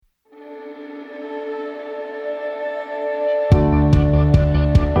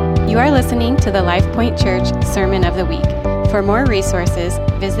You are listening to the Life Point Church Sermon of the Week. For more resources,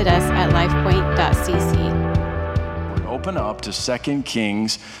 visit us at lifepoint.cc. Open up to 2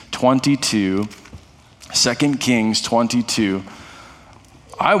 Kings 22. 2 Kings 22.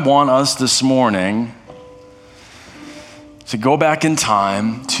 I want us this morning to go back in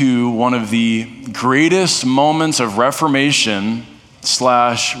time to one of the greatest moments of reformation /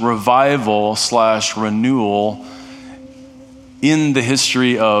 revival / renewal in the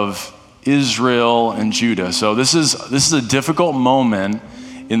history of Israel and Judah. So this is a difficult moment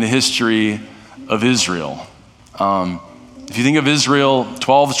in the history of Israel. If you think of Israel,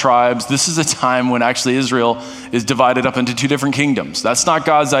 12 tribes, this is a time when actually Israel is divided up into two different kingdoms. That's not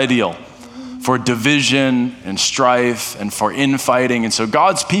God's ideal for division and strife and for infighting. And so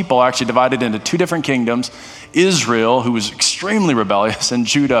God's people actually divided into two different kingdoms. Israel, who was extremely rebellious, and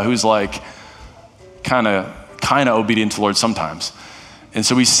Judah, who's like kind of obedient to the Lord sometimes. And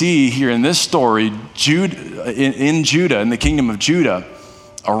so we see here in this story, in Judah, in the kingdom of Judah,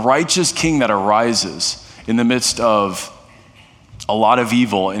 a righteous king that arises in the midst of a lot of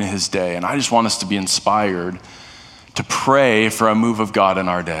evil in his day. And I just want us to be inspired to pray for a move of God in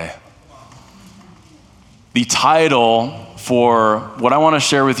our day. The title for what I want to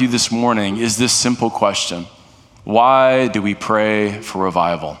share with you this morning is this simple question: why do we pray for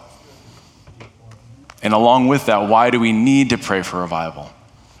revival? And along with that, why do we need to pray for revival?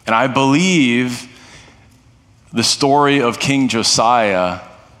 And I believe the story of King Josiah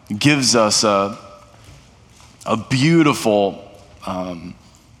gives us a beautiful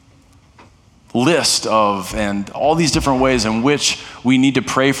list of, and all these different ways in which we need to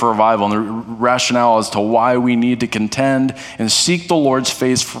pray for revival, and the rationale as to why we need to contend and seek the Lord's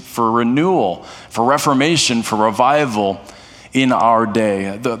face for renewal, for reformation, for revival in our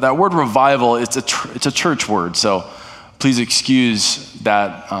day. That word revival, it's a church word, so please excuse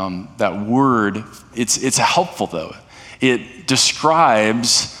that word. It's helpful though. It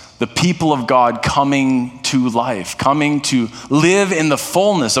describes the people of God coming to life, coming to live in the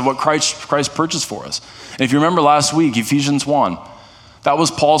fullness of what Christ purchased for us. And if you remember last week, Ephesians 1, that was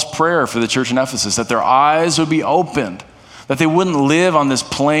Paul's prayer for the church in Ephesus, that their eyes would be opened, that they wouldn't live on this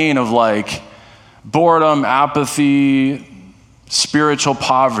plane of like boredom, apathy, spiritual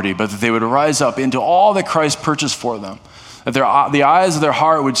poverty, but that they would rise up into all that Christ purchased for them, that the eyes of their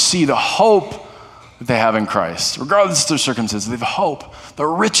heart would see the hope that they have in Christ, regardless of their circumstances. They have hope, the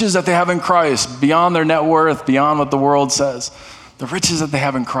riches that they have in Christ, beyond their net worth, beyond what the world says, the riches that they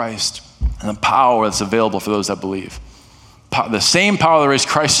have in Christ, and the power that's available for those that believe. The same power that raised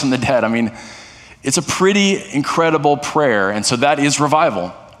Christ from the dead. I mean, it's a pretty incredible prayer, and so that is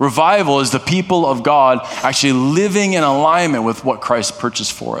revival. Revival is the people of God actually living in alignment with what Christ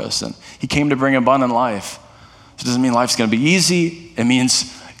purchased for us, and he came to bring abundant life. It doesn't mean life's going to be easy. It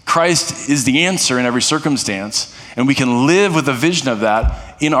means Christ is the answer in every circumstance, and we can live with a vision of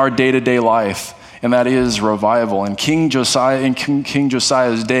that in our day-to-day life, and that is revival. In King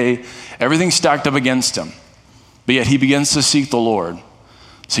Josiah's day, everything's stacked up against him, but yet he begins to seek the Lord.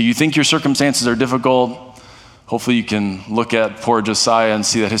 So you think your circumstances are difficult. Hopefully you can look at poor Josiah and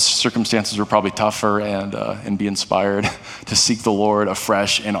see that his circumstances were probably tougher, and be inspired to seek the Lord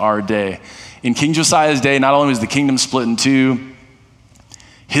afresh in our day. In King Josiah's day, not only was the kingdom split in two,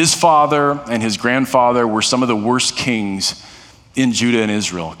 his father and his grandfather were some of the worst kings in Judah and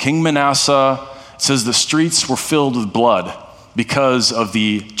Israel. King Manasseh says the streets were filled with blood because of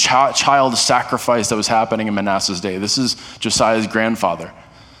the child sacrifice that was happening in Manasseh's day. This is Josiah's grandfather.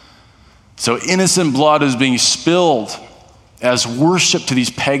 So innocent blood is being spilled as worship to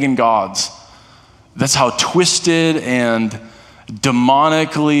these pagan gods. That's how twisted and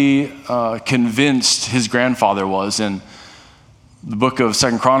demonically convinced his grandfather was. And the book of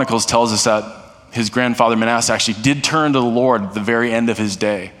 2 Chronicles tells us that his grandfather Manasseh actually did turn to the Lord at the very end of his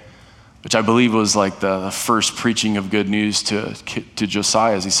day, which I believe was like the first preaching of good news to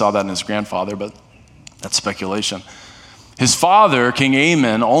Josiah, as he saw that in his grandfather, but that's speculation. His father, King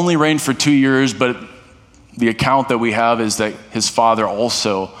Amon, only reigned for 2 years, but the account that we have is that his father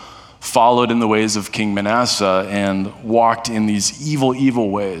also followed in the ways of King Manasseh and walked in these evil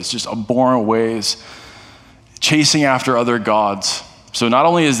ways, just abhorrent ways, chasing after other gods. So not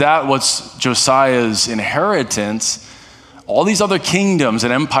only is that what's Josiah's inheritance, all these other kingdoms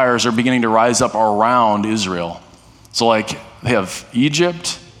and empires are beginning to rise up around Israel. So like they have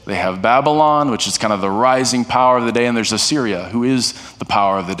Egypt, they have Babylon, which is kind of the rising power of the day, and there's Assyria, who is the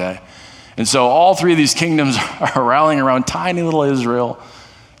power of the day. And so all three of these kingdoms are rallying around tiny little Israel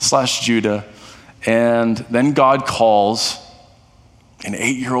 / Judah. And then God calls an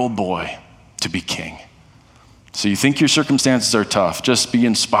 8-year-old boy to be king. So you think your circumstances are tough. Just be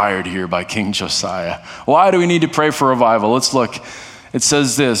inspired here by King Josiah. Why do we need to pray for revival? Let's look. It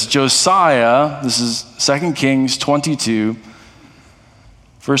says this, Josiah, this is 2 Kings 22,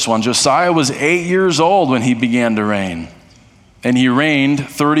 verse 1. Josiah was 8 years old when he began to reign, and he reigned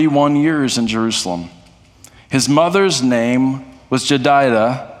 31 years in Jerusalem. His mother's name was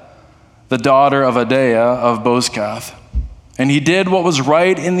Jedidah, the daughter of Adaiah of Bozkath. And he did what was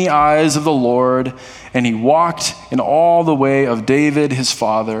right in the eyes of the Lord, and he walked in all the way of David his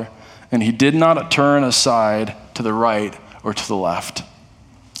father, and he did not turn aside to the right or to the left.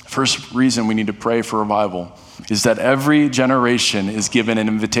 First reason we need to pray for revival is that every generation is given an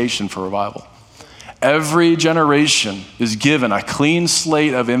invitation for revival. Every generation is given a clean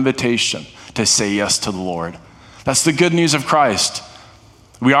slate of invitation to say yes to the Lord. That's the good news of Christ.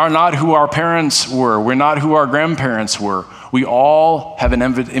 We are not who our parents were. We're not who our grandparents were. We all have an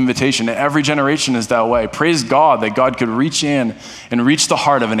invitation, and every generation is that way. Praise God that God could reach in and reach the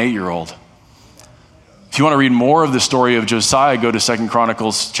heart of an 8-year-old. If you want to read more of the story of Josiah, go to 2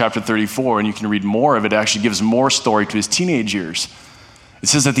 Chronicles chapter 34, and you can read more of it. It actually gives more story to his teenage years. It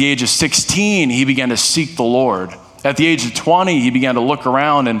says at the age of 16, he began to seek the Lord. At the age of 20, he began to look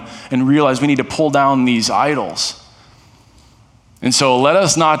around and realize we need to pull down these idols. And so let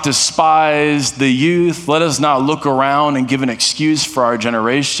us not despise the youth. Let us not look around and give an excuse for our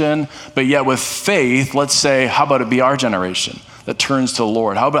generation. But yet with faith, let's say, how about it be our generation that turns to the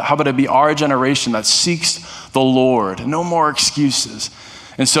Lord? How about it be our generation that seeks the Lord? No more excuses.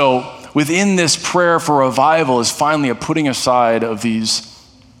 And so within this prayer for revival is finally a putting aside of these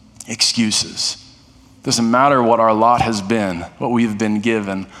excuses. Doesn't matter what our lot has been, what we've been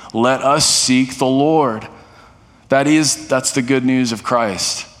given. Let us seek the Lord. That's the good news of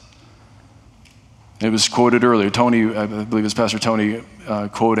Christ. It was quoted earlier. Tony, I believe it was Pastor Tony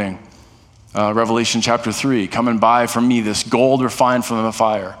quoting Revelation chapter 3. Come and buy from me this gold refined from the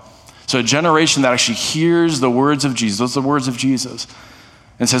fire. So a generation that actually hears the words of Jesus, those are the words of Jesus,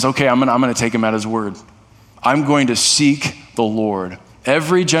 and says, okay, I'm going to take him at his word. I'm going to seek the Lord.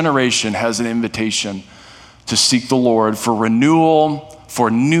 Every generation has an invitation to seek the Lord for renewal, for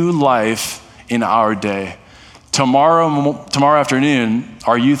new life in our day. Tomorrow afternoon,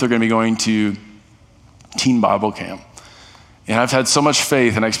 our youth are going to be going to teen Bible camp. And I've had so much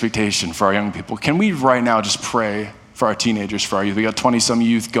faith and expectation for our young people. Can we right now just pray for our teenagers, for our youth? We got 20-some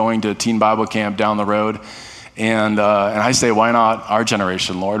youth going to teen Bible camp down the road. And I say, why not our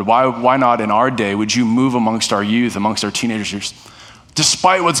generation, Lord? Why not in our day would you move amongst our youth, amongst our teenagers,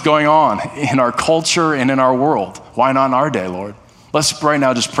 despite what's going on in our culture and in our world? Why not in our day, Lord? Let's right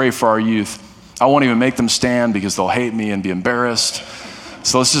now just pray for our youth. I won't even make them stand because they'll hate me and be embarrassed.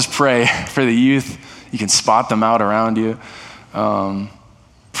 So let's just pray for the youth. You can spot them out around you.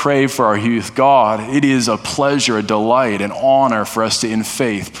 Pray for our youth. God, it is a pleasure, a delight, an honor for us to, in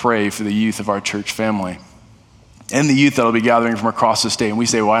faith, pray for the youth of our church family and the youth that will be gathering from across the state. And we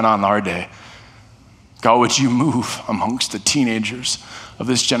say, why not in our day? God, would you move amongst the teenagers of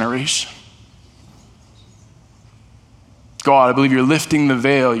this generation? God, I believe you're lifting the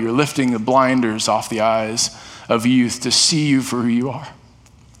veil, you're lifting the blinders off the eyes of youth to see you for who you are.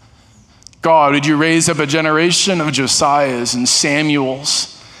 God, would you raise up a generation of Josiahs and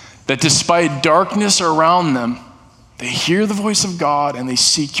Samuels that despite darkness around them, they hear the voice of God and they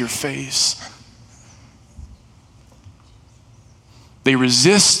seek your face. They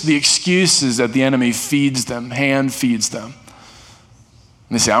resist the excuses that the enemy feeds them, hand feeds them.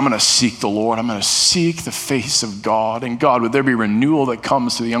 And they say, I'm going to seek the Lord. I'm going to seek the face of God. And God, would there be renewal that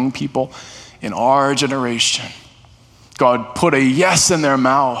comes to the young people in our generation? God, put a yes in their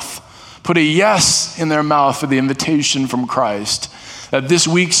mouth. Put a yes in their mouth for the invitation from Christ. That this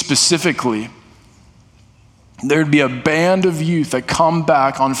week specifically, there'd be a band of youth that come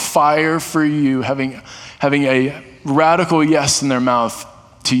back on fire for you, having a radical yes in their mouth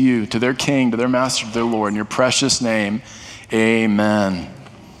to you, to their King, to their Master, to their Lord. In your precious name, amen.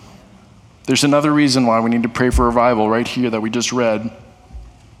 There's another reason why we need to pray for revival right here that we just read,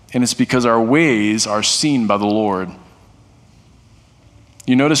 and it's because our ways are seen by the Lord.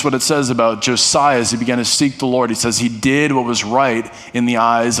 You notice what it says about Josiah as he began to seek the Lord. He says he did what was right in the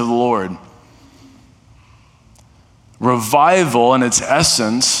eyes of the Lord. Revival in its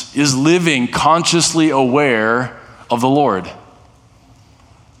essence is living consciously aware of the Lord.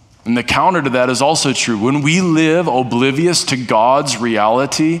 And the counter to that is also true. When we live oblivious to God's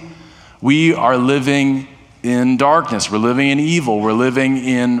reality, we are living in darkness. We're living in evil. We're living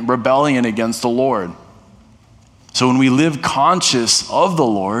in rebellion against the Lord. So when we live conscious of the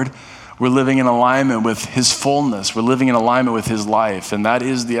Lord, we're living in alignment with his fullness. We're living in alignment with his life. And that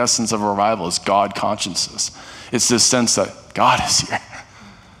is the essence of revival, is God consciousness. It's this sense that God is here.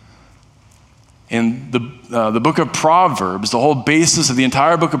 In the book of Proverbs, the whole basis of the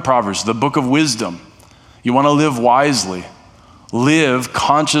entire book of Proverbs, the book of wisdom, you want to live wisely. Live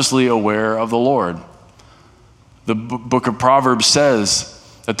consciously aware of the Lord. The book of Proverbs says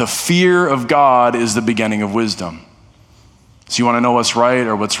that the fear of God is the beginning of wisdom. So you want to know what's right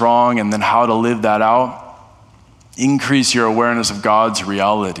or what's wrong and then how to live that out? Increase your awareness of God's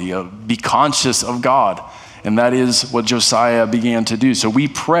reality. Be conscious of God. And that is what Josiah began to do. So we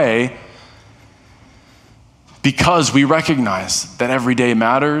pray because we recognize that every day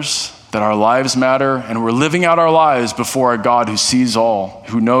matters, that our lives matter, and we're living out our lives before a God who sees all,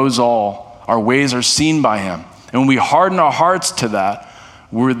 who knows all. Our ways are seen by him. And when we harden our hearts to that,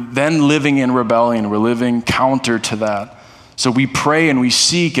 we're then living in rebellion. We're living counter to that. So we pray and we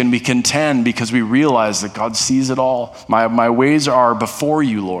seek and we contend because we realize that God sees it all. My ways are before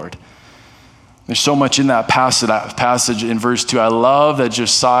you, Lord. There's so much in that passage in verse 2. I love that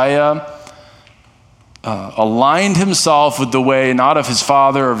Josiah aligned himself with the way not of his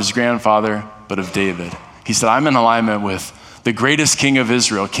father or of his grandfather, but of David. He said, I'm in alignment with the greatest king of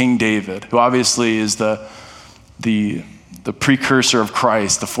Israel, King David, who obviously is the precursor of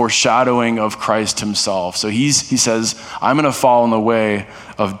Christ, the foreshadowing of Christ himself. So he says, I'm going to follow in the way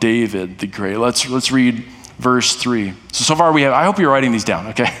of David the great. Let's read verse 3. So far we have, I hope you're writing these down,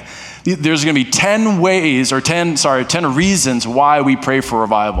 okay? There's going to be 10 reasons why we pray for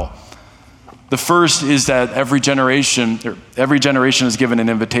revival. The first is that every generation is given an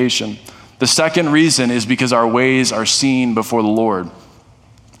invitation. The second reason is because our ways are seen before the Lord.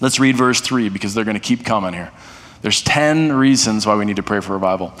 Let's read verse 3 because they're going to keep coming here. There's 10 reasons why we need to pray for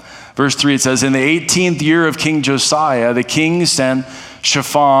revival. Verse 3, it says, in the 18th year of King Josiah, the king sent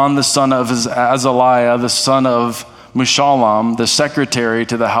Shaphan, the son of Azaliah, the son of Meshullam, the secretary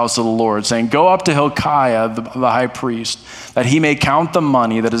to the house of the Lord, saying, go up to Hilkiah, the high priest, that he may count the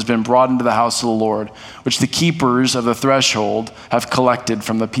money that has been brought into the house of the Lord, which the keepers of the threshold have collected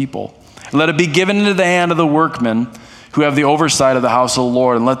from the people. And let it be given into the hand of the workmen who have the oversight of the house of the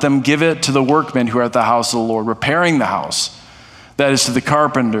Lord, and let them give it to the workmen who are at the house of the Lord, repairing the house. That is to the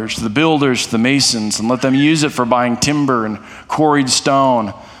carpenters, to the builders, to the masons, and let them use it for buying timber and quarried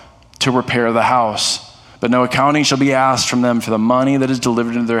stone to repair the house. But no accounting shall be asked from them for the money that is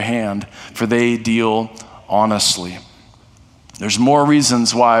delivered into their hand, for they deal honestly. There's more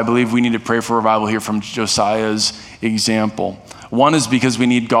reasons why I believe we need to pray for revival here from Josiah's example. One is because we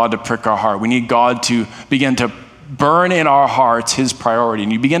need God to prick our heart. We need God to begin to burn in our hearts his priority.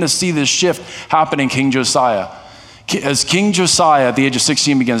 And you begin to see this shift happen in King Josiah. As King Josiah at the age of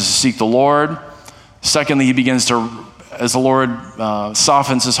 16 begins to seek the Lord, secondly, he begins to, as the Lord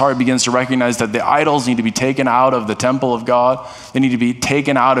softens his heart, begins to recognize that the idols need to be taken out of the temple of God. They need to be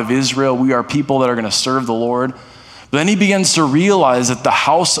taken out of Israel. We are people that are going to serve the Lord. But then he begins to realize that the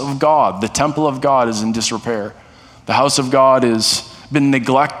house of God, the temple of God, is in disrepair. The house of God has been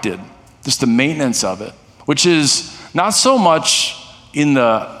neglected, just the maintenance of it, which is not so much in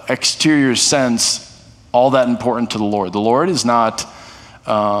the exterior sense all that important to the Lord. The Lord is not,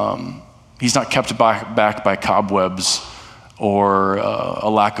 he's not kept back by cobwebs or a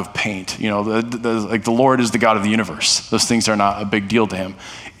lack of paint. You know, like the Lord is the God of the universe. Those things are not a big deal to him.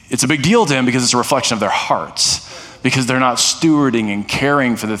 It's a big deal to him because it's a reflection of their hearts, because they're not stewarding and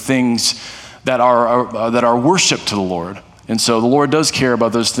caring for the things that are worship to the Lord. And so the Lord does care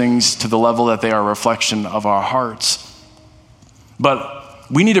about those things to the level that they are a reflection of our hearts. But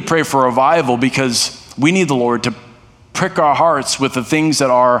we need to pray for revival because we need the Lord to prick our hearts with the things that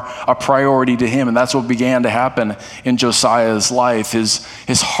are a priority to him. And that's what began to happen in Josiah's life.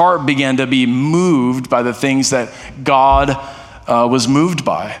 His heart began to be moved by the things that God was moved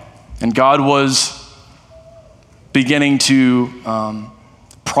by. And God was beginning to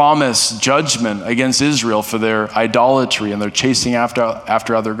promise judgment against Israel for their idolatry and their chasing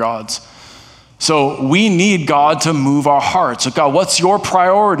after other gods. So we need God to move our hearts. So God, what's your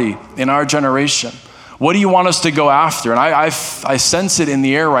priority in our generation? What do you want us to go after? And I sense it in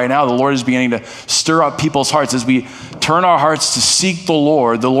the air right now. The Lord is beginning to stir up people's hearts. As we turn our hearts to seek the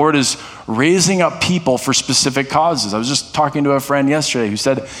Lord is raising up people for specific causes. I was just talking to a friend yesterday who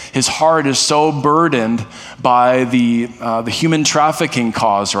said his heart is so burdened by the human trafficking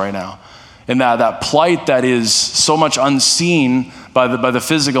cause right now. And that plight that is so much unseen by the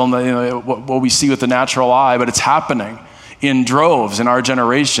physical and what we see with the natural eye, but it's happening in droves in our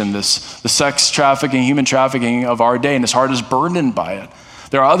generation, the sex trafficking, human trafficking of our day, and his heart is burdened by it.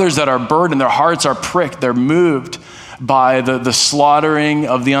 There are others that are burdened, their hearts are pricked, they're moved by the slaughtering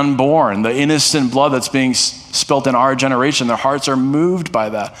of the unborn, the innocent blood that's being spilt in our generation. Their hearts are moved by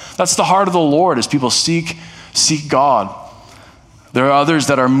that. That's the heart of the Lord as people seek God. There are others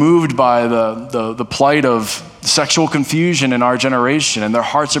that are moved by the plight of sexual confusion in our generation, and their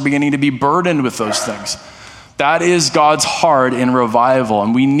hearts are beginning to be burdened with those things. That is God's heart in revival,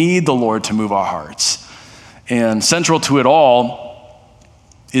 and we need the Lord to move our hearts. And central to it all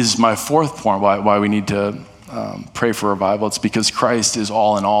is my fourth point, why we need to pray for revival. It's because Christ is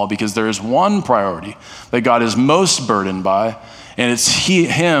all in all, because there is one priority that God is most burdened by, and it's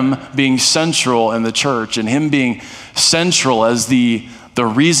him being central in the church, and him being central as the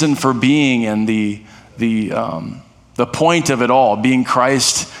reason for being and the point of it all, being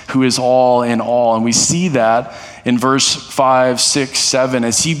Christ who is all in all. And we see that in verse 5, 6, 7,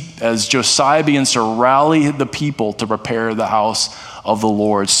 as Josiah begins to rally the people to prepare the house of the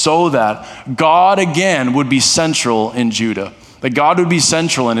Lord, so that God again would be central in Judah, that God would be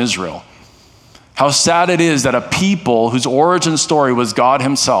central in Israel. How sad it is that a people whose origin story was God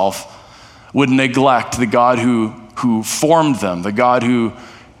himself would neglect the God who formed them, the God who,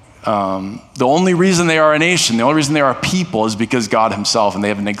 the only reason they are a nation, the only reason they are a people is because God himself, and they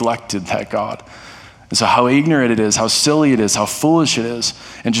have neglected that God. And so how ignorant it is, how silly it is, how foolish it is.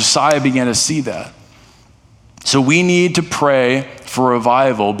 And Josiah began to see that. So we need to pray for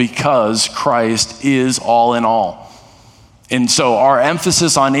revival because Christ is all in all. And so our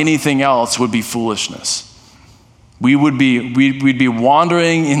emphasis on anything else would be foolishness. We'd be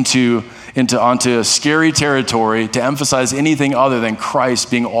wandering onto scary territory to emphasize anything other than Christ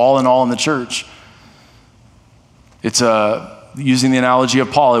being all in the church. It's using the analogy of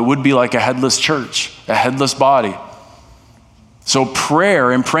Paul, it would be like a headless church, a headless body. So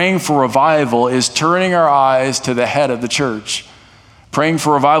prayer and praying for revival is turning our eyes to the head of the church. Praying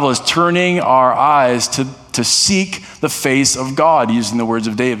for revival is turning our eyes to seek the face of God, using the words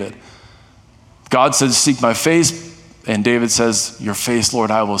of David. God says, seek my face, and David says, your face,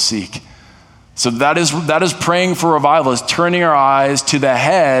 Lord, I will seek. So that is praying for revival, is turning our eyes to the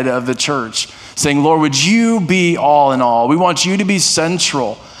head of the church, saying, Lord, would you be all in all? We want you to be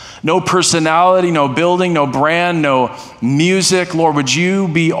central. No personality, no building, no brand, no music. Lord, would you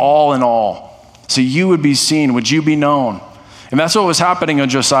be all in all? So you would be seen, would you be known? And that's what was happening in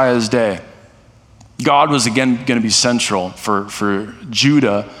Josiah's day. God was again going to be central for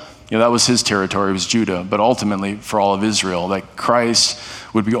Judah. That was his territory, it was Judah, but ultimately for all of Israel, that Christ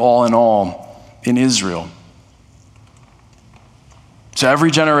would be all in Israel. So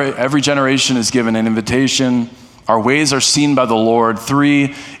every generation is given an invitation. Our ways are seen by the Lord.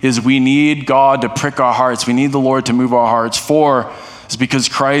 3 is we need God to prick our hearts. We need the Lord to move our hearts. 4 is because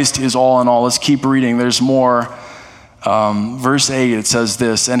Christ is all in all. Let's keep reading. There's more. Verse 8, it says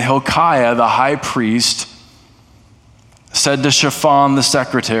this, and Hilkiah, the high priest, said to Shaphan, the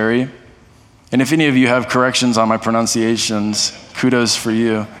secretary, and if any of you have corrections on my pronunciations, kudos for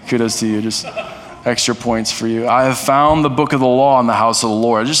you. Kudos to you. Just extra points for you. I have found the book of the law in the house of the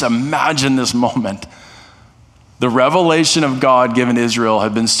Lord. Just imagine this moment. The revelation of God given to Israel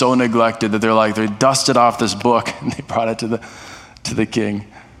had been so neglected that they dusted off this book and they brought it to the king.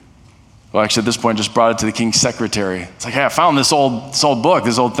 Well, actually, at this point, just brought it to the king's secretary. It's like, hey, I found this old book,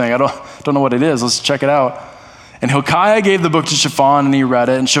 this old thing. I don't know what it is. Let's check it out. And Hilkiah gave the book to Shaphan, and he read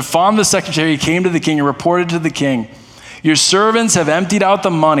it. And Shaphan, the secretary, came to the king and reported to the king, your servants have emptied out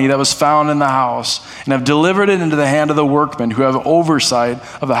the money that was found in the house and have delivered it into the hand of the workmen who have oversight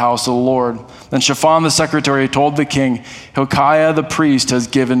of the house of the Lord. Then Shaphan, the secretary, told the king, Hilkiah, the priest, has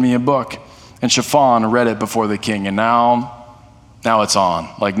given me a book. And Shaphan read it before the king. And now it's on.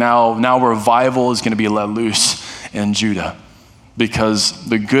 Now revival is going to be let loose in Judah because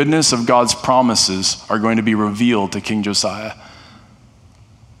the goodness of God's promises are going to be revealed to King Josiah.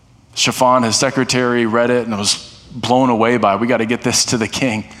 Shaphan, his secretary, read it and was blown away by it. We got to get this to the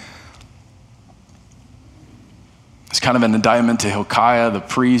king. It's kind of an indictment to Hilkiah, the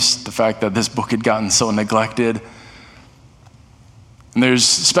priest, the fact that this book had gotten so neglected. And there's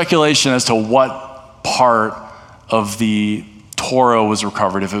speculation as to what part of the Torah was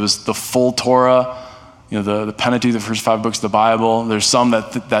recovered. If it was the full Torah, the Pentateuch, the first 5 books of the Bible. There's some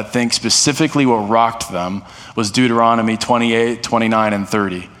that think specifically what rocked them was Deuteronomy 28, 29, and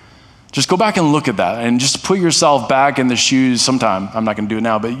 30. Just go back and look at that and just put yourself back in the shoes sometime. I'm not going to do it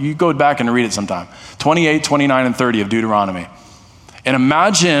now, but you go back and read it sometime. 28, 29, and 30 of Deuteronomy. And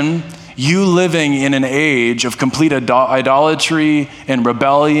imagine you living in an age of complete idolatry and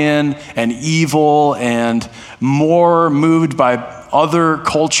rebellion and evil and more moved by other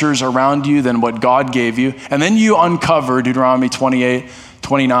cultures around you than what God gave you. And then you uncover Deuteronomy 28,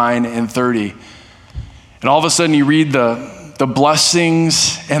 29, and 30. And all of a sudden you read the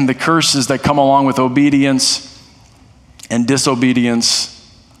blessings and the curses that come along with obedience and disobedience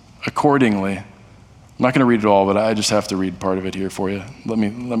accordingly. I'm not going to read it all, but I just have to read part of it here for you. Let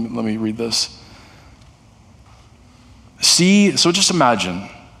me read this. So just imagine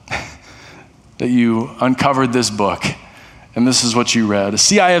that you uncovered this book, and this is what you read.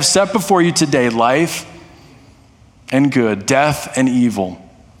 See, I have set before you today life and good, death and evil.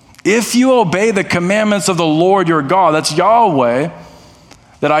 If you obey the commandments of the Lord your God, that's Yahweh,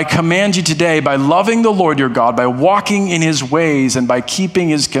 that I command you today, by loving the Lord your God, by walking in his ways, and by keeping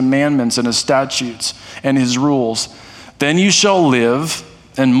his commandments and his statutes and his rules, then you shall live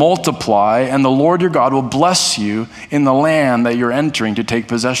and multiply, and the Lord your God will bless you in the land that you're entering to take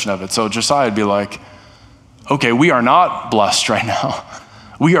possession of it. So Josiah would be like, okay, we are not blessed right now.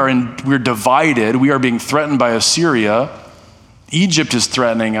 We're divided. We are being threatened by Assyria. Egypt is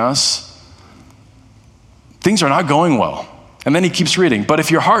threatening us. Things are not going well. And then he keeps reading. But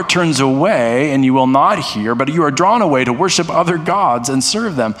if your heart turns away and you will not hear, but you are drawn away to worship other gods and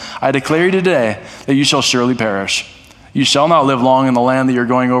serve them, I declare you today that you shall surely perish. You shall not live long in the land that you're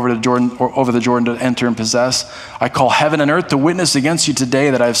going over the Jordan to enter and possess. I call heaven and earth to witness against you today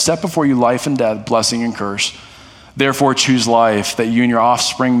that I have set before you life and death, blessing and curse. Therefore choose life, that you and your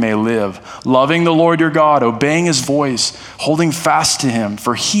offspring may live, loving the Lord your God, obeying his voice, holding fast to him,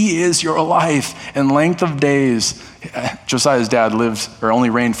 for he is your life and length of days. Josiah's dad only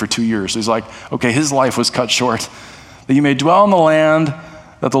reigned for 2 years. So he's like, okay, his life was cut short. That you may dwell in the land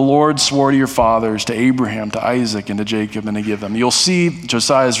that the Lord swore to your fathers, to Abraham, to Isaac, and to Jacob, and to give them. You'll see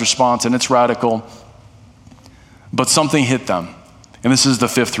Josiah's response, and it's radical, but something hit them. And this is the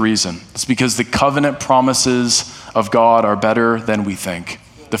fifth reason. It's because the covenant promises of God are better than we think.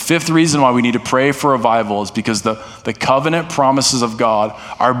 The fifth reason why we need to pray for revival is because the covenant promises of God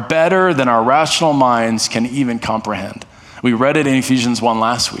are better than our rational minds can even comprehend. We read it in Ephesians 1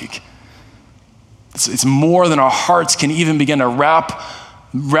 last week. It's more than our hearts can even begin to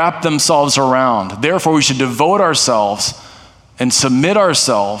wrap themselves around. Therefore, we should devote ourselves and submit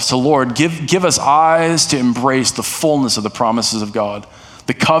ourselves to Lord. Give us eyes to embrace the fullness of the promises of God,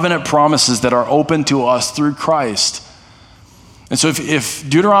 the covenant promises that are open to us through Christ. And so if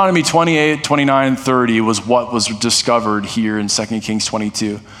Deuteronomy 28, 29, 30 was what was discovered here in 2 Kings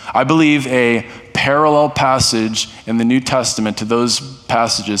 22, I believe a parallel passage in the New Testament to those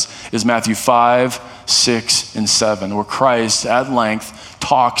passages is Matthew 5, 6, and 7, where Christ at length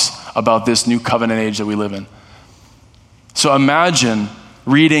talks about this new covenant age that we live in. So imagine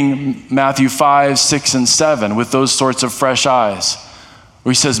reading Matthew 5, 6, and 7 with those sorts of fresh eyes,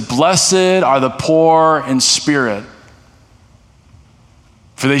 where he says, blessed are the poor in spirit,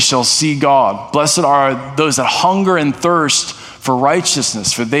 for they shall see God. Blessed are those that hunger and thirst for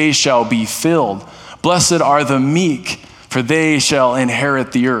righteousness, for they shall be filled. Blessed are the meek, for they shall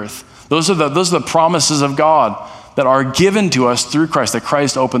inherit the earth. Those are the promises of God that are given to us through Christ, that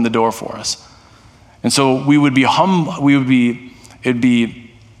Christ opened the door for us. And so it'd be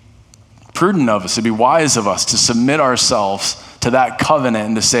prudent of us, it'd be wise of us to submit ourselves to that covenant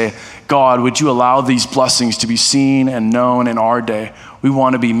and to say, God, would you allow these blessings to be seen and known in our day? We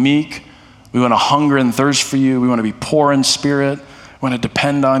want to be meek. We want to hunger and thirst for you. We want to be poor in spirit. We want to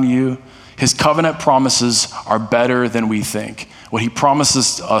depend on you. His covenant promises are better than we think. What he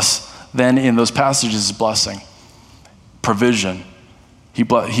promises us then in those passages is blessing, provision.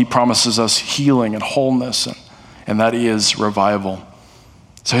 He promises us healing and wholeness, and that is revival.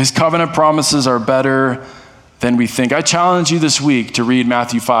 So his covenant promises are better than we think. I challenge you this week to read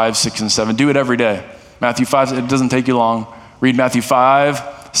Matthew 5, 6, and 7. Do it every day. Matthew 5, it doesn't take you long. Read Matthew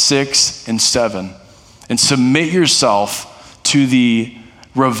 5, 6, and 7. And submit yourself to the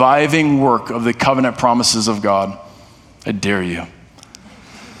reviving work of the covenant promises of God. I dare you.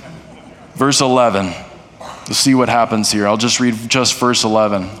 Verse 11. You'll see what happens here. I'll just read just verse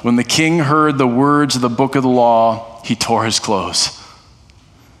 11. When the king heard the words of the book of the law, he tore his clothes.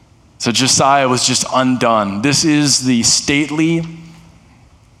 So Josiah was just undone. This is the stately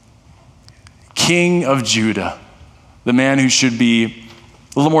king of Judah, the man who should be a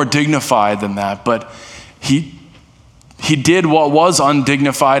little more dignified than that. But he did what was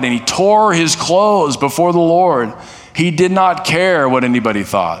undignified, and he tore his clothes before the Lord. He did not care what anybody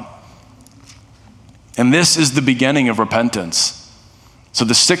thought. And this is the beginning of repentance. So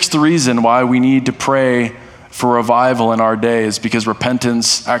the sixth reason why we need to pray for revival in our day is because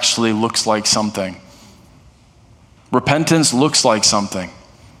repentance actually looks like something. Repentance looks like something.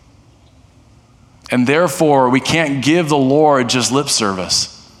 And therefore, we can't give the Lord just lip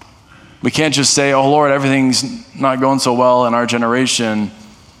service. We can't just say, oh Lord, everything's not going so well in our generation.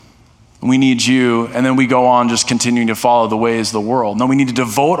 We need you. And then we go on just continuing to follow the ways of the world. No, we need to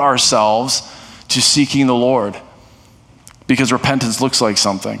devote ourselves to seeking the Lord because repentance looks like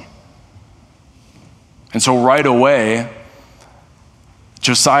something. And so right away,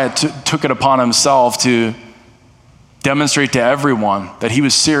 Josiah took it upon himself to demonstrate to everyone that he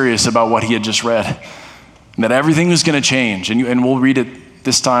was serious about what he had just read, and that everything was going to change. And we'll read it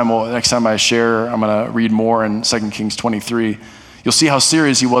this time. Next time I share, I'm going to read more in 2 Kings 23. You'll see how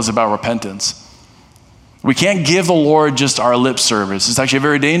serious he was about repentance. We can't give the Lord just our lip service. It's actually a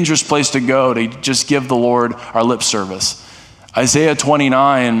very dangerous place to go to just give the Lord our lip service. Isaiah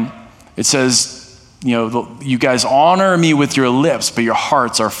 29, it says, you guys honor me with your lips, but your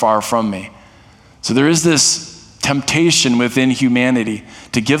hearts are far from me. So there is this temptation within humanity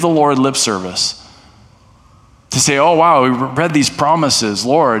to give the Lord lip service, to say, oh wow, we read these promises.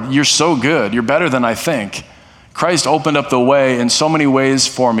 Lord, you're so good. You're better than I think. Christ opened up the way in so many ways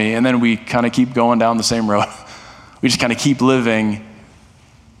for me, and then we kind of keep going down the same road. We just kind of keep living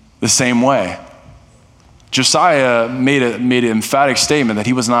the same way. Josiah made an emphatic statement that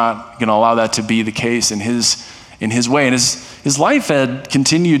he was not going to allow that to be the case in his way. And his life had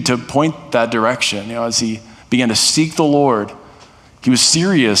continued to point that direction. As he began to seek the Lord, he was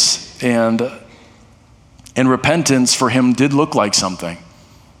serious, and repentance for him did look like something.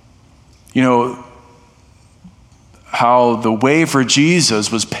 How the way for Jesus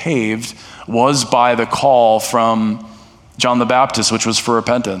was paved was by the call from John the Baptist, which was for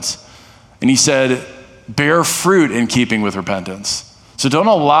repentance. And he said, bear fruit in keeping with repentance. So don't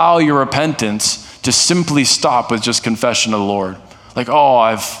allow your repentance to simply stop with just confession of the Lord. Like, oh,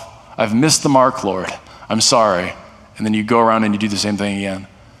 I've missed the mark, Lord. I'm sorry. And then you go around and you do the same thing again.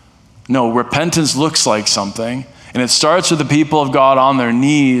 No, repentance looks like something. And it starts with the people of God on their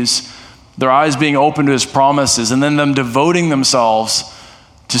knees, their eyes being open to his promises, and then them devoting themselves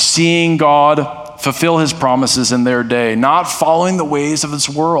to seeing God fulfill his promises in their day, not following the ways of this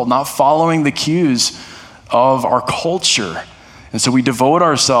world, not following the cues of our culture. And so we devote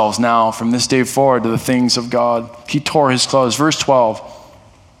ourselves now from this day forward to the things of God. He tore his clothes. Verse 12.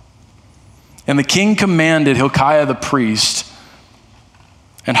 And the king commanded Hilkiah the priest,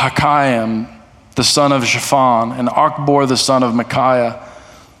 and Hakam the son of Shaphan, and Achbor the son of Micaiah,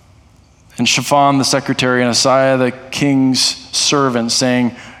 and Shaphan the secretary, and Asaiah the king's servant,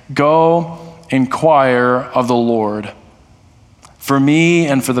 saying, go inquire of the Lord for me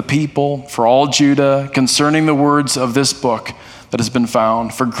and for the people, for all Judah, concerning the words of this book that has been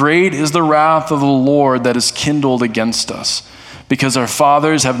found. For great is the wrath of the Lord that is kindled against us, because our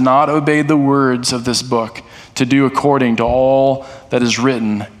fathers have not obeyed the words of this book to do according to all that is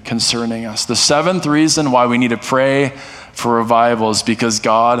written concerning us. The seventh reason why we need to pray for revival is because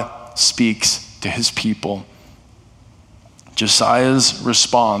God speaks to his people. Josiah's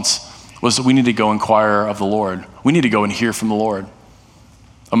response was that we need to go inquire of the Lord. We need to go and hear from the Lord.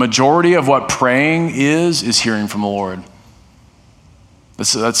 A majority of what praying is hearing from the Lord.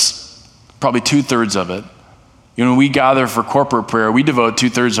 That's probably 2/3 of it. When we gather for corporate prayer, we devote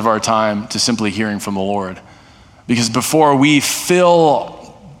 2/3 of our time to simply hearing from the Lord. Because before we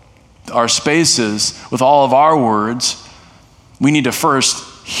fill our spaces with all of our words, we need to first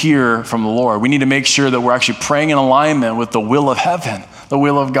hear from the Lord. We need to make sure that we're actually praying in alignment with the will of heaven, the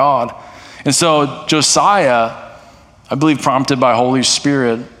will of God. And so Josiah, I believe prompted by Holy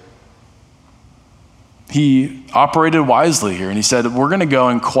Spirit, he operated wisely here. And he said, we're going to go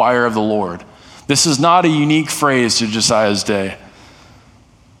inquire of the Lord. This is not a unique phrase to Josiah's day.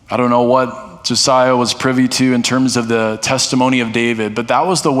 I don't know what Josiah was privy to in terms of the testimony of David, but that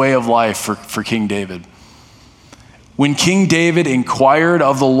was the way of life for King David. When King David inquired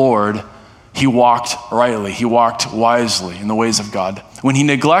of the Lord, he walked rightly. He walked wisely in the ways of God. When he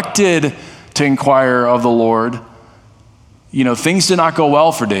neglected to inquire of the Lord, things did not go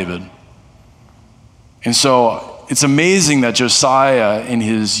well for David. And so it's amazing that Josiah, in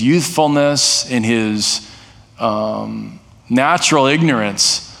his youthfulness, in his natural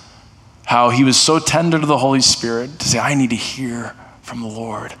ignorance, how he was so tender to the Holy Spirit to say, I need to hear from the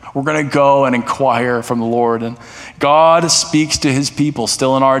Lord. We're going to go and inquire from the Lord. And God speaks to his people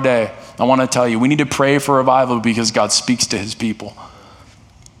still in our day. I want to tell you, we need to pray for revival because God speaks to his people.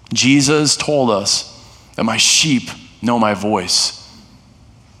 Jesus told us that my sheep know my voice.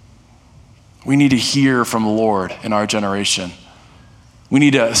 We need to hear from the Lord in our generation. We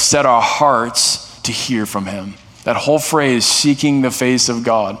need to set our hearts to hear from him. That whole phrase, seeking the face of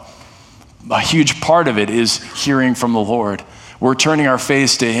God, a huge part of it is hearing from the Lord. We're turning our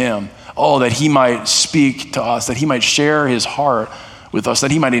face to him. Oh, that he might speak to us, that he might share his heart with us,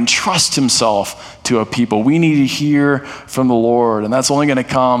 that he might entrust himself to a people. We need to hear from the Lord, and that's only going to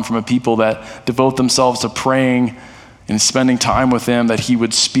come from a people that devote themselves to praying and spending time with him, that he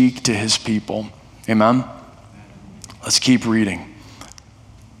would speak to his people. Amen? Let's keep reading.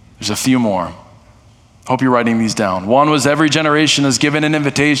 There's a few more. Hope you're writing these down. 1 was every generation is given an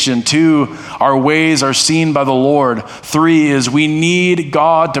invitation. 2, our ways are seen by the Lord. 3 is we need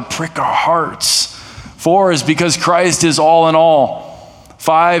God to prick our hearts. 4 is because Christ is all in all.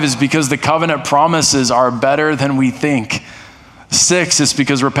 5 is because the covenant promises are better than we think. 6 is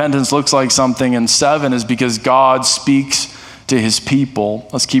because repentance looks like something. And 7 is because God speaks to his people.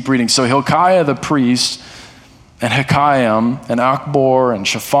 Let's keep reading. So Hilkiah the priest and Hikam and Akbor and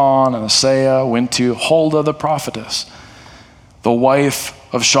Shaphan and Asaiah went to Huldah the prophetess, the wife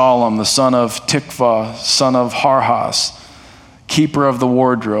of Shallum, the son of Tikvah, son of Harhas, keeper of the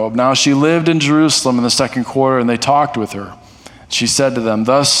wardrobe. Now she lived in Jerusalem in the second quarter, and they talked with her. She said to them,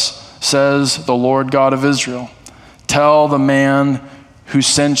 thus says the Lord God of Israel, tell the man who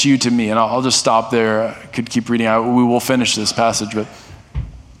sent you to me. And I'll just stop there. I could keep reading. We will finish this passage, but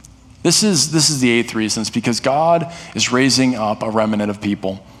this is the 8th reason. It's because God is raising up a remnant of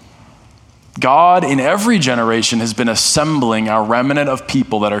people. God in every generation has been assembling a remnant of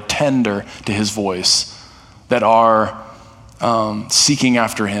people that are tender to his voice, that are seeking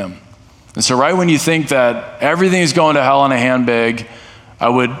after him. And so right when you think that everything is going to hell in a handbag, I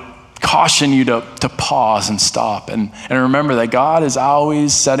would caution you to pause and stop and remember that God is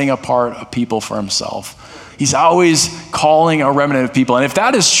always setting apart a people for himself. He's always calling a remnant of people. And if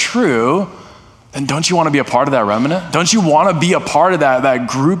that is true, then don't you want to be a part of that remnant? Don't you want to be a part of that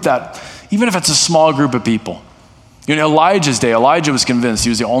group, that even if it's a small group of people? You know, Elijah's day, Elijah was convinced he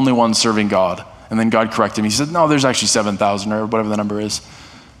was the only one serving God. And then God corrected him. He said, no, there's actually 7,000 or whatever the number is.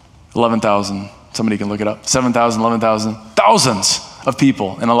 11,000. Somebody can look it up. 7,000, 11,000. Thousands of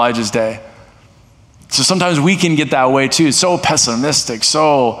people in Elijah's day. So sometimes we can get that way too. So pessimistic.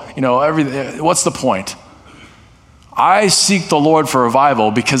 So, everything. What's the point? I seek the Lord for revival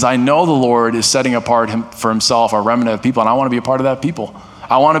because I know the Lord is setting apart for himself a remnant of people, and I want to be a part of that people.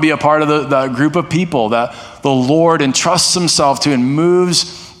 I want to be a part of the group of people that the Lord entrusts himself to and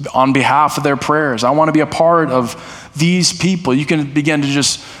moves on behalf of their prayers. I want to be a part of these people. You can begin to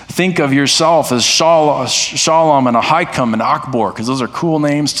just think of yourself as Shalom and Ahikam and Akbor, because those are cool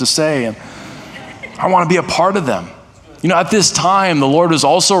names to say, and I want to be a part of them. At this time, the Lord was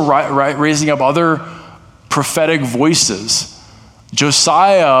also raising up other prophetic voices.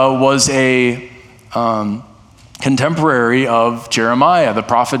 Josiah was a contemporary of Jeremiah,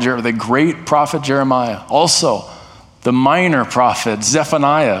 the great prophet Jeremiah. Also, the minor prophet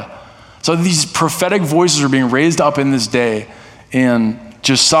Zephaniah. So these prophetic voices are being raised up in this day, and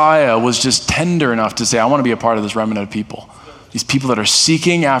Josiah was just tender enough to say, I want to be a part of this remnant of people. These people that are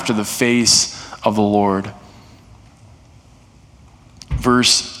seeking after the face of the Lord.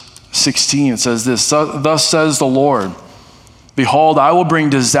 Verse 16, it says this, thus says the Lord, behold, I will bring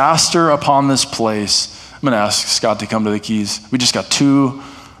disaster upon this place. I'm going to ask Scott to come to the keys. We just got 2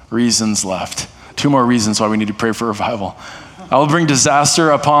 reasons left. 2 more reasons why we need to pray for revival. I will bring disaster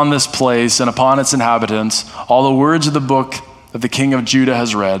upon this place and upon its inhabitants, all the words of the book that the king of Judah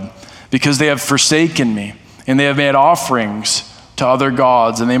has read, because they have forsaken me, and they have made offerings to other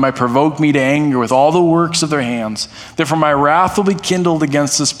gods, and they might provoke me to anger with all the works of their hands. Therefore my wrath will be kindled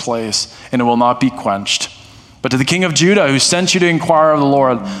against this place, and it will not be quenched. But to the king of Judah, who sent you to inquire of the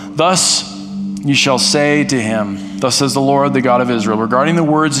Lord, thus you shall say to him, thus says the Lord, the God of Israel, regarding the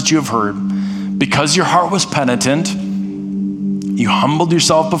words that you have heard, because your heart was penitent, you humbled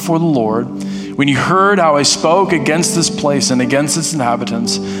yourself before the Lord, when you heard how I spoke against this place and against its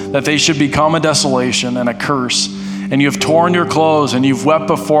inhabitants, that they should become a desolation and a curse, and you have torn your clothes and you've wept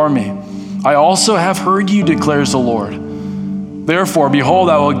before me. I also have heard you, declares the Lord. Therefore, behold,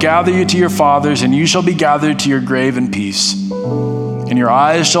 I will gather you to your fathers, and you shall be gathered to your grave in peace. And your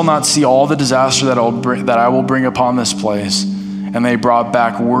eyes shall not see all the disaster that I will bring upon this place. And they brought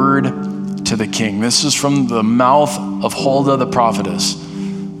back word to the king. This is from the mouth of Huldah the prophetess.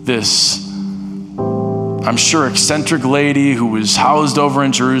 This, I'm sure, eccentric lady who was housed over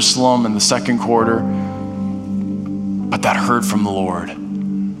in Jerusalem in the second quarter, but that heard from the Lord.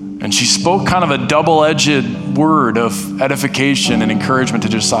 And she spoke kind of a double-edged word of edification and encouragement to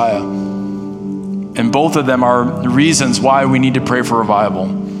Josiah. And both of them are reasons why we need to pray for revival.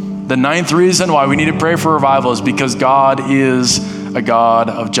 The 9th reason why we need to pray for revival is because God is a God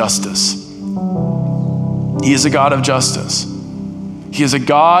of justice. He is a God of justice. He is a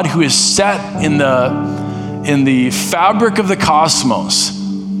God who is set in the fabric of the cosmos,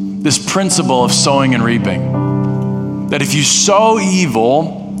 this principle of sowing and reaping. That if you sow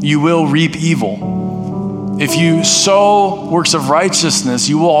evil, you will reap evil. If you sow works of righteousness,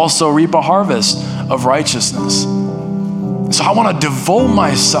 you will also reap a harvest of righteousness. So I want to devote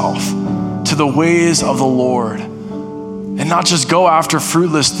myself to the ways of the Lord and not just go after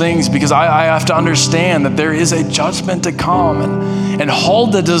fruitless things, because I have to understand that there is a judgment to come. And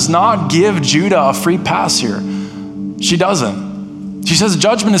Huldah does not give Judah a free pass here. She doesn't. She says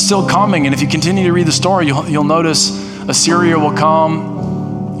judgment is still coming, and if you continue to read the story, you'll notice Assyria will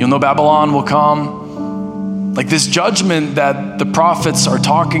come. You'll know Babylon will come. Like this judgment that the prophets are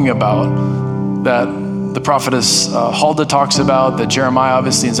talking about, that the prophetess Huldah talks about, that Jeremiah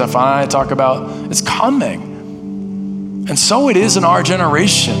obviously and Zephaniah talk about, it's coming. And so it is in our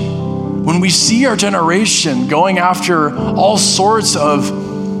generation. When we see our generation going after all sorts of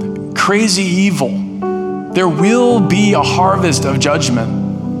crazy evil, there will be a harvest of judgment.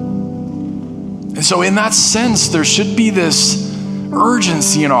 And so in that sense, there should be this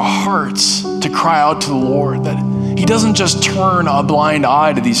urgency in our hearts to cry out to the Lord, that he doesn't just turn a blind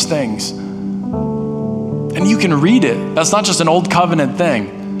eye to these things. And you can read it. That's not just an old covenant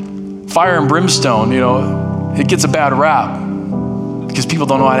thing. Fire and brimstone, it gets a bad rap because people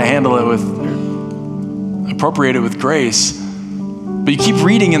don't know how to handle it appropriate it with grace. But you keep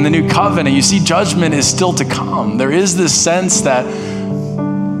reading in the new covenant, you see judgment is still to come. There is this sense that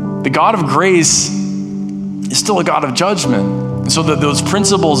the God of grace is still a God of judgment. And so that those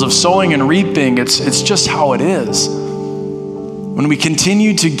principles of sowing and reaping, it's just how it is. When we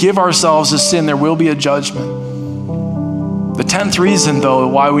continue to give ourselves to sin, there will be a judgment. The 10th reason, though,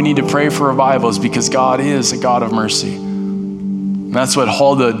 why we need to pray for revival is because God is a God of mercy. And that's what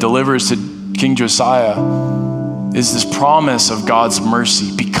Huldah delivers to King Josiah, is this promise of God's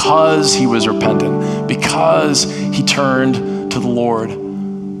mercy because he was repentant, because he turned to the Lord,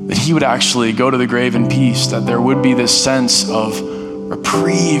 that he would actually go to the grave in peace, that there would be this sense of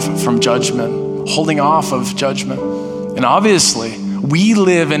reprieve from judgment, holding off of judgment. And obviously, we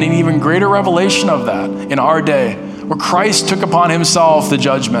live in an even greater revelation of that in our day, where Christ took upon himself the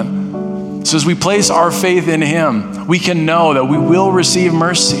judgment. So as we place our faith in him, we can know that we will receive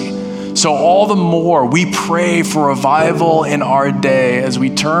mercy. So all the more we pray for revival in our day as we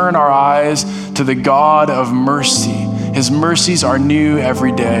turn our eyes to the God of mercy. His mercies are new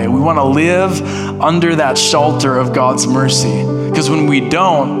every day. We want to live under that shelter of God's mercy, because when we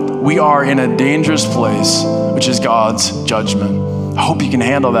don't, we are in a dangerous place, which is God's judgment. I hope you can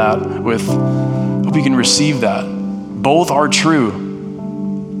handle that hope you can receive that. Both are true.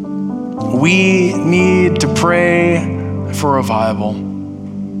 We need to pray for revival.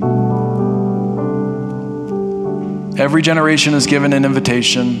 Every generation is given an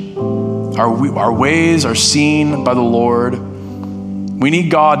invitation. Our ways are seen by the Lord. We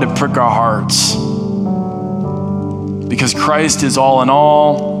need God to prick our hearts, because Christ is all in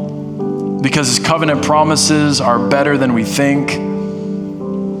all, because his covenant promises are better than we think,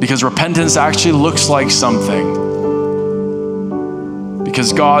 because repentance actually looks like something,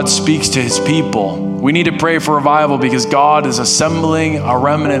 because God speaks to his people. We need to pray for revival because God is assembling a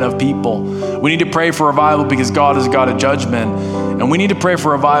remnant of people. We need to pray for revival because God is a God of judgment. And we need to pray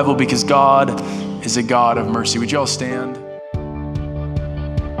for revival because God is a God of mercy. Would you all stand?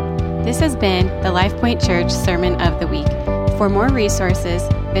 This has been the LifePoint Church Sermon of the Week. For more resources,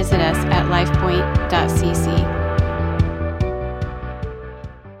 visit us at lifepoint.cc.